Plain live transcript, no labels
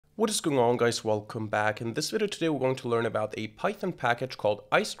What is going on, guys? Welcome back. In this video today we're going to learn about a Python package called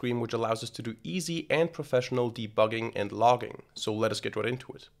icecream, which allows us to do easy and professional debugging and logging. So let us get right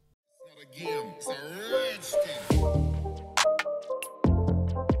into it.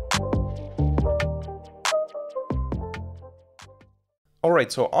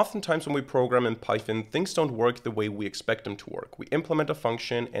 Alright, so oftentimes when we program in Python, things don't work the way we expect them to work. We implement a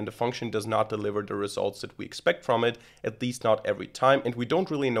function and the function does not deliver the results that we expect from it, at least not every time, and we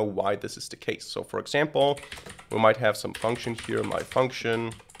don't really know why this is the case. So for example, we might have some function here, my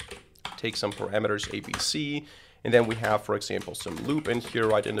function, take some parameters ABC, and then we have, for example, some loop in here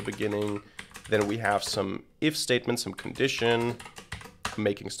right in the beginning. Then we have some if statement, some condition, I'm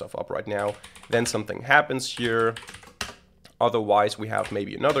making stuff up right now. Then something happens here. Otherwise, we have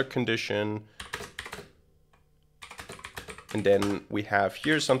maybe another condition. And then we have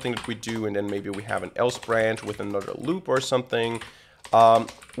here something that we do, and then maybe we have an else branch with another loop or something.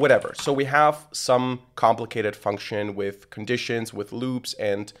 Whatever. So we have some complicated function with conditions, with loops,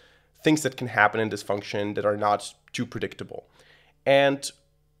 and things that can happen in this function that are not too predictable. And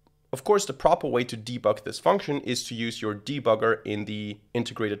of course, the proper way to debug this function is to use your debugger in the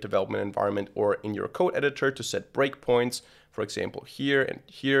integrated development environment or in your code editor to set breakpoints, for example, here,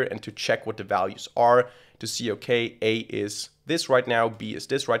 and to check what the values are, to see, okay, A is this right now, B is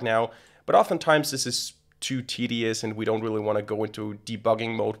this right now. But oftentimes this is too tedious and we don't really want to go into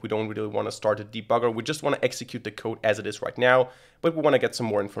debugging mode. We don't really want to start a debugger. We just want to execute the code as it is right now, but we want to get some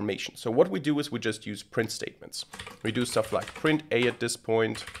more information. So what we do is we just use print statements. We do stuff like print A at this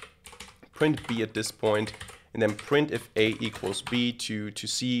point, print B at this point, and then print if A equals B to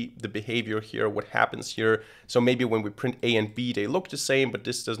see the behavior here, what happens here. So maybe when we print A and B, they look the same, but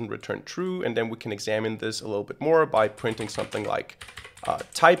this doesn't return true. And then we can examine this a little bit more by printing something like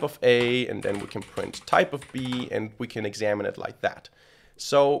type of A, and then we can print type of B, and we can examine it like that.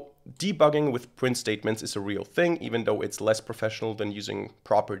 So debugging with print statements is a real thing, even though it's less professional than using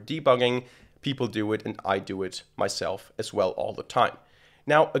proper debugging. People do it, and I do it myself as well all the time.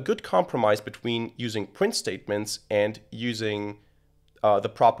 Now, a good compromise between using print statements and using the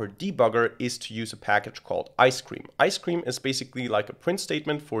proper debugger is to use a package called icecream. Icecream is basically like a print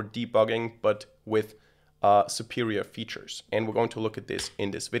statement for debugging, but with superior features. And we're going to look at this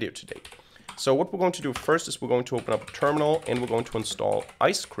in this video today. So what we're going to do first is we're going to open up a terminal and we're going to install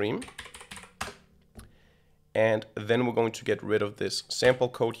icecream. And then we're going to get rid of this sample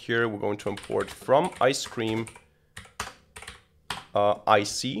code here. We're going to import from icecream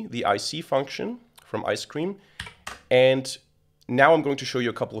the IC function from icecream. And now I'm going to show you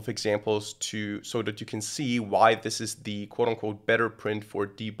a couple of examples so that you can see why this is the quote-unquote better print for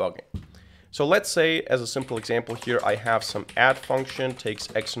debugging. So let's say, as a simple example here, I have some add function,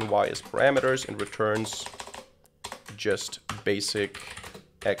 takes x and y as parameters and returns just basic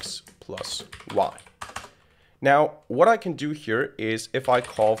x plus y. Now, what I can do here is if I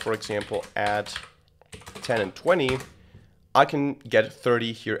call, for example, add 10 and 20, I can get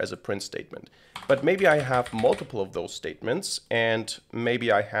 30 here as a print statement. But maybe I have multiple of those statements, and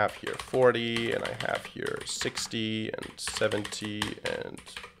maybe I have here 40, and I have here 60, and 70, and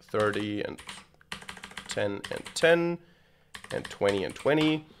 30, and 10, and 10, and 20, and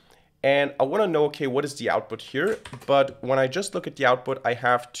 20. And I want to know, okay, what is the output here? But when I just look at the output, I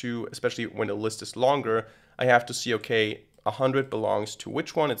have to, especially when the list is longer, I have to see, okay, 100 belongs to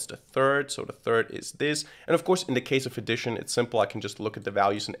which one? It's the third, so the third is this. And of course, in the case of addition, it's simple. I can just look at the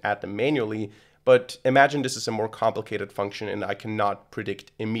values and add them manually. But imagine this is a more complicated function and I cannot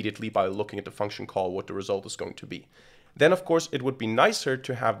predict immediately by looking at the function call what the result is going to be. Then, of course, it would be nicer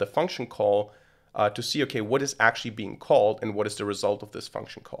to have the function call to see, okay, what is actually being called and what is the result of this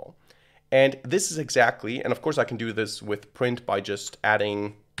function call. And this is exactly, and of course, I can do this with print by just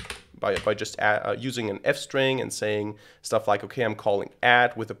adding using an f string and saying stuff like, okay, I'm calling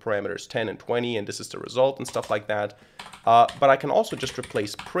add with the parameters 10 and 20, and this is the result and stuff like that. But I can also just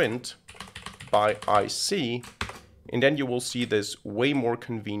replace print by IC, and then you will see this way more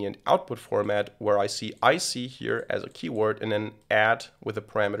convenient output format where I see IC here as a keyword and then add with the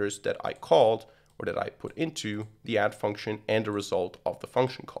parameters that I called or that I put into the add function and the result of the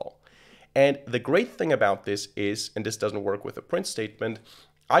function call. And the great thing about this is, and this doesn't work with a print statement,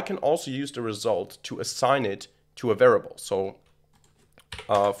 I can also use the result to assign it to a variable. So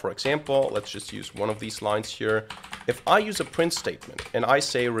for example, let's just use one of these lines here. If I use a print statement and I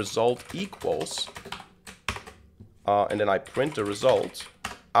say result equals, and then I print the result,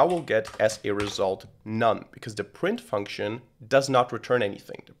 I will get as a result none, because the print function does not return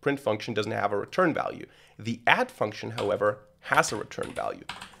anything. The print function doesn't have a return value. The add function, however, has a return value.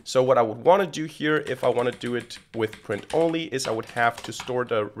 So what I would want to do here, if I want to do it with print only, is I would have to store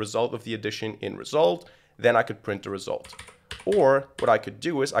the result of the addition in result, then I could print the result. Or what I could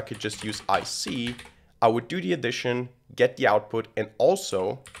do is I could just use IC, I would do the addition, get the output, and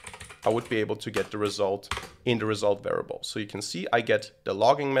also I would be able to get the result in the result variable. So you can see I get the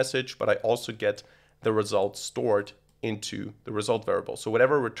logging message, but I also get the result stored into the result variable. So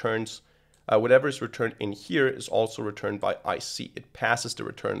whatever returns, whatever is returned in here is also returned by IC. It passes the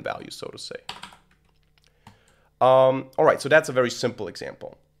return value, so to say. All right, so that's a very simple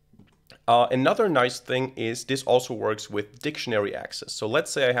example. Another nice thing is this also works with dictionary access. So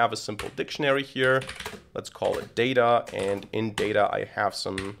let's say I have a simple dictionary here. Let's call it data, and in data I have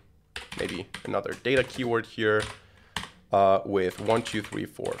some, maybe another data keyword here with 1, 2, 3,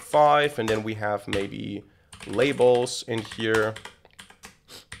 4, 5, and then we have maybe labels in here,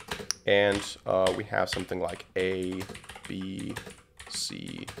 and we have something like A, B,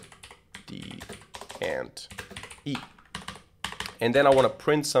 C, D, and E. And then I want to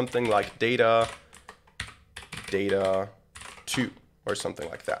print something like data 2 or something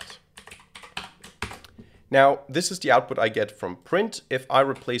like that. Now, this is the output I get from print. If I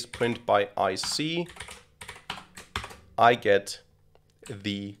replace print by IC, I get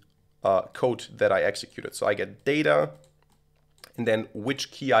the code that I executed. So I get data, and then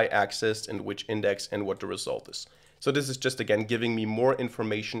which key I accessed and which index and what the result is. So this is just, again, giving me more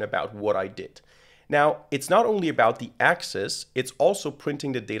information about what I did. Now, it's not only about the access, it's also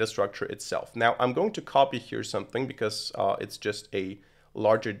printing the data structure itself. Now, I'm going to copy here something because it's just a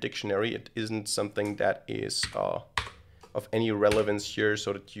larger dictionary. It isn't something that is of any relevance here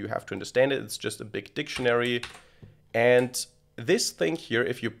so that you have to understand it. It's just a big dictionary. And this thing here,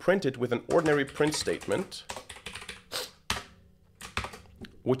 if you print it with an ordinary print statement,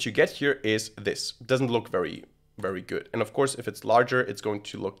 what you get here is this. It doesn't look very good. And of course, if it's larger, it's going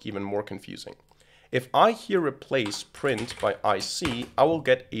to look even more confusing. If I here replace print by IC, I will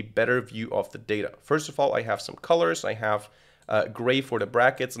get a better view of the data. First of all, I have some colors. I have gray for the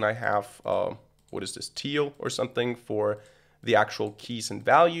brackets, and I have, what is this, teal or something for the actual keys and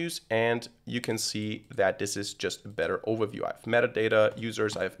values. And you can see that this is just a better overview. I have metadata,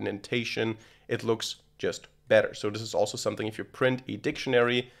 users, I have indentation. It looks just better. So this is also something, if you print a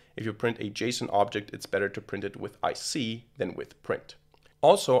dictionary, if you print a JSON object, it's better to print it with IC than with print.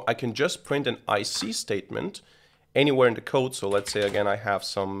 Also, I can just print an IC statement anywhere in the code. So let's say, again, I have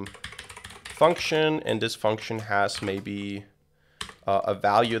some function, and this function has maybe a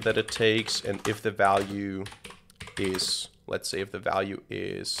value that it takes. And if the value is, let's say if the value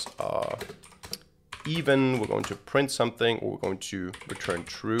is even, we're going to print something, or we're going to return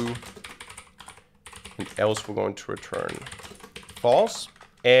true. And else we're going to return false.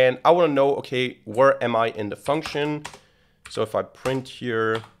 And I want to know, okay, where am I in the function? So if I print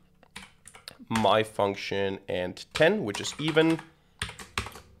here my function and 10, which is even,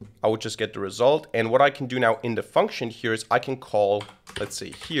 I would just get the result. And what I can do now in the function here is I can call, let's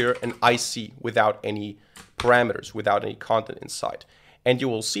say here, an IC without any parameters, without any content inside. And you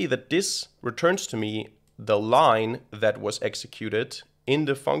will see that this returns to me the line that was executed in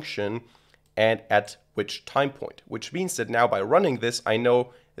the function and at which time point, which means that now by running this, I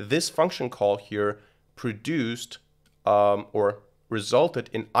know this function call here produced or resulted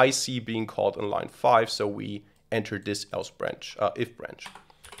in IC being called on line 5, so we entered this else branch, if branch.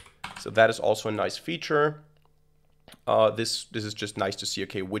 So that is also a nice feature. This is just nice to see,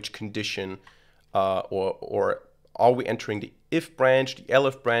 okay, which condition or are we entering the if branch, the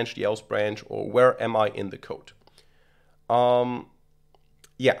elif branch, the else branch, or where am I in the code?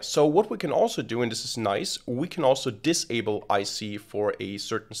 Yeah, so what we can also do, and this is nice, we can also disable IC for a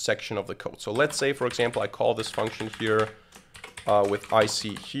certain section of the code. So let's say, for example, I call this function here with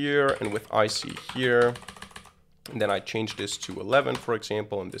IC here and with IC here. And then I change this to 11, for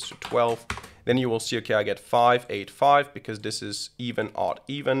example, and this to 12. Then you will see, okay, I get 5, 8, 5, because this is even, odd,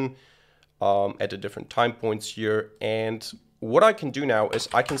 even at the different time points here. And what I can do now is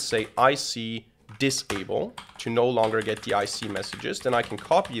I can say IC disable to no longer get the IC messages. Then I can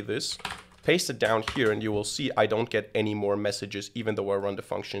copy this, paste it down here, and you will see I don't get any more messages even though I run the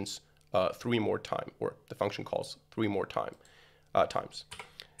functions 3 more times, or the function calls 3 more times.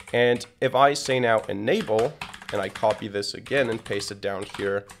 And if I say now enable, and I copy this again and paste it down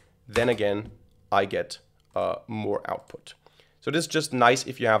here, then again I get more output. So this is just nice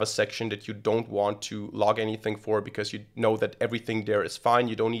if you have a section that you don't want to log anything for because you know that everything there is fine.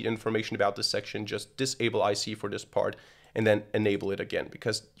 You don't need information about this section. Just disable IC for this part and then enable it again,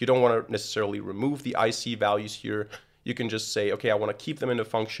 because you don't want to necessarily remove the IC values here. You can just say, okay, I want to keep them in the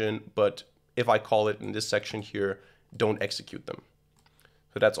function, but if I call it in this section here, don't execute them.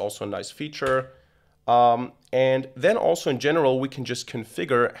 So that's also a nice feature. And then also in general, we can just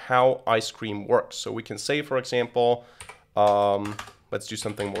configure how icecream works. So we can say, for example, let's do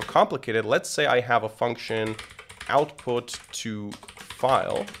something more complicated. Let's say I have a function output to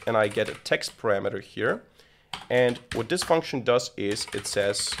file, and I get a text parameter here. And what this function does is it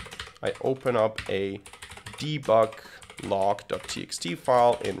says I open up a debug log.txt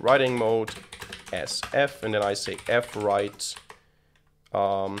file in writing mode as f, and then I say fwrite,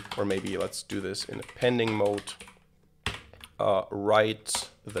 or maybe let's do this in appending mode, write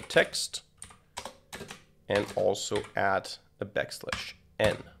the text, and also add a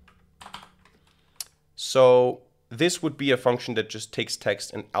 \n. So this would be a function that just takes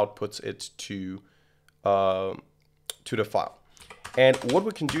text and outputs it to the file. And what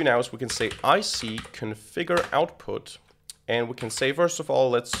we can do now is we can say ic configure output, and we can say, first of all,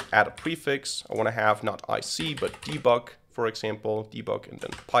 let's add a prefix. I want to have not ic, but debug, for example, debug and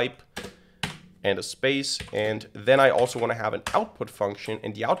then pipe and a space. And then I also want to have an output function,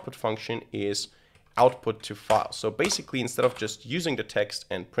 and the output function is output to file. So basically, instead of just using the text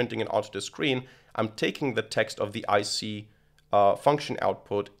and printing it onto the screen, I'm taking the text of the ic function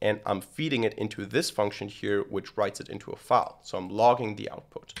output and I'm feeding it into this function here, which writes it into a file. So I'm logging the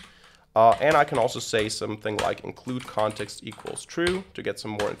output. And I can also say something like include context equals true to get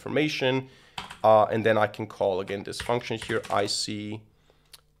some more information. And then I can call again this function here, ic,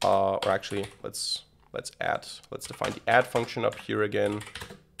 or actually let's define the add function up here again.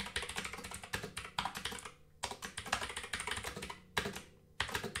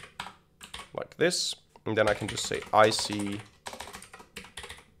 Like this. And then I can just say ic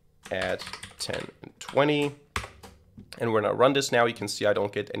add 10 and 20. And when I run this now, you can see I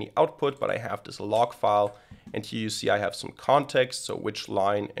don't get any output, but I have this log file. And here you see I have some context, so which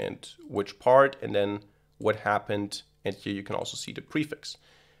line and which part, and then what happened. And here you can also see the prefix.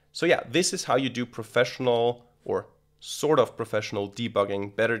 So yeah, this is how you do professional or sort of professional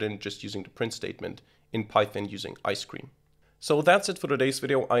debugging, better than just using the print statement in Python using icecream. So that's it for today's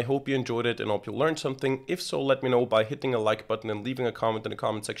video. I hope you enjoyed it and hope you learned something. If so, let me know by hitting a like button and leaving a comment in the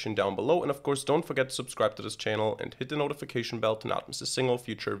comment section down below. And of course, don't forget to subscribe to this channel and hit the notification bell to not miss a single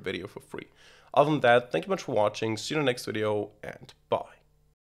future video for free. Other than that, thank you much for watching. See you in the next video, and bye.